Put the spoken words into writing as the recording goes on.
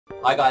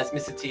Hi guys,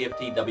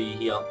 MrTftw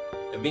here,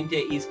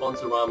 Avinte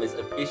eSport Rama's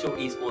official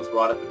esports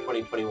rider for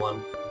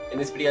 2021. In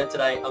this video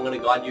today, I'm going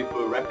to guide you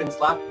through a reference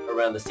lap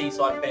around the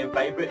Seaside fan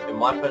favourite and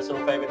my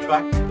personal favourite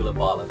track, Phillip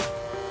Island.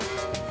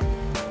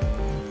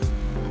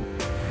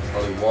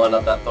 Slowly wind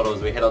up that throttle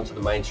as we head onto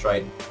the main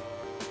straight.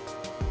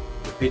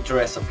 The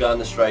picturesque of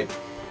Gardner Straight.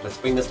 Let's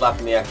swing this lap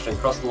in the action,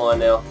 cross the line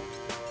now.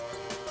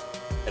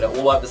 Head it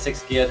all up the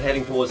 6th gear,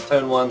 heading towards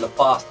turn 1, the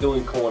fast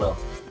doing corner.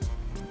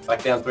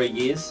 Back down 3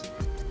 gears.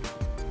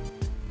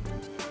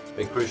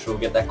 Be crucial,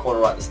 get that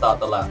corner right to start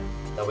the lap.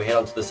 Now we head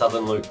onto the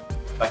southern loop.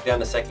 Back down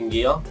to 2nd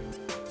gear.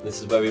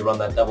 This is where we run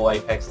that double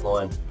apex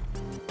line.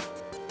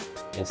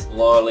 And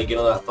slowly get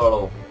on that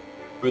throttle.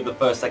 Through the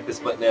first sector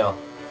split now.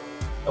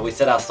 And we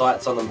set our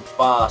sights on the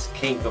fast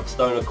kink of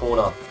Stoner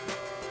corner.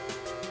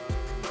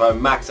 Try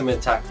maximum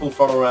attack, full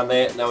throttle around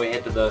there. Now we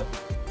head to the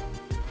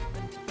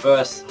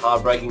first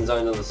hard braking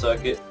zone of the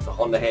circuit, the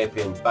Honda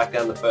hairpin. Back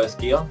down the 1st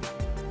gear.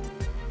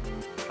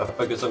 Try to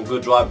focus on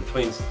good drive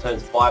between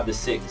turns 5 to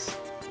 6.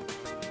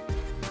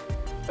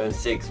 Turn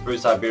 6 through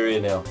Siberia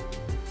now.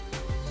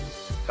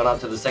 Come up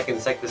to the 2nd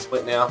sector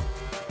split now.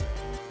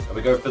 And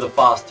we go for the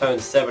fast turn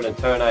 7 and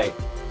turn 8.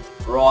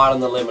 Right on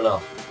the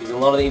limiter. Using a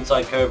lot of the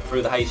inside curve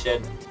through the hay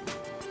shed.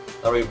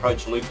 Now we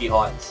approach Lukey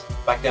Heights.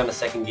 Back down to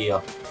 2nd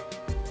gear.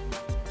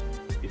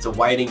 It's a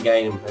waiting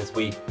game as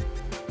we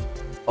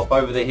pop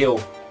over the hill.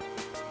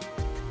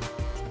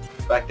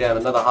 Back down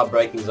another hard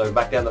braking zone.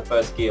 Back down the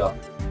 1st gear.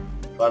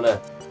 Trying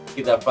to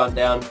keep that front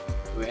down.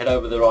 We head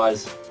over the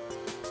rise.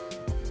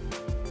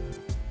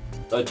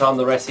 No time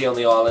to rest here on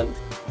the island.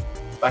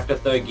 Back to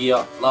 3rd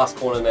gear, last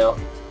corner now.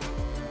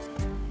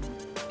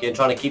 Again,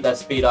 trying to keep that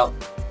speed up.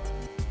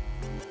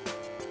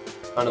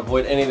 Trying to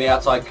avoid any of the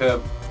outside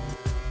curb.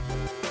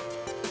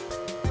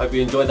 Hope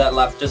you enjoyed that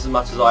lap just as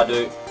much as I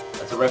do.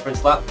 That's a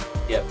reference lap.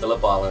 Yeah,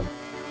 Phillip Island.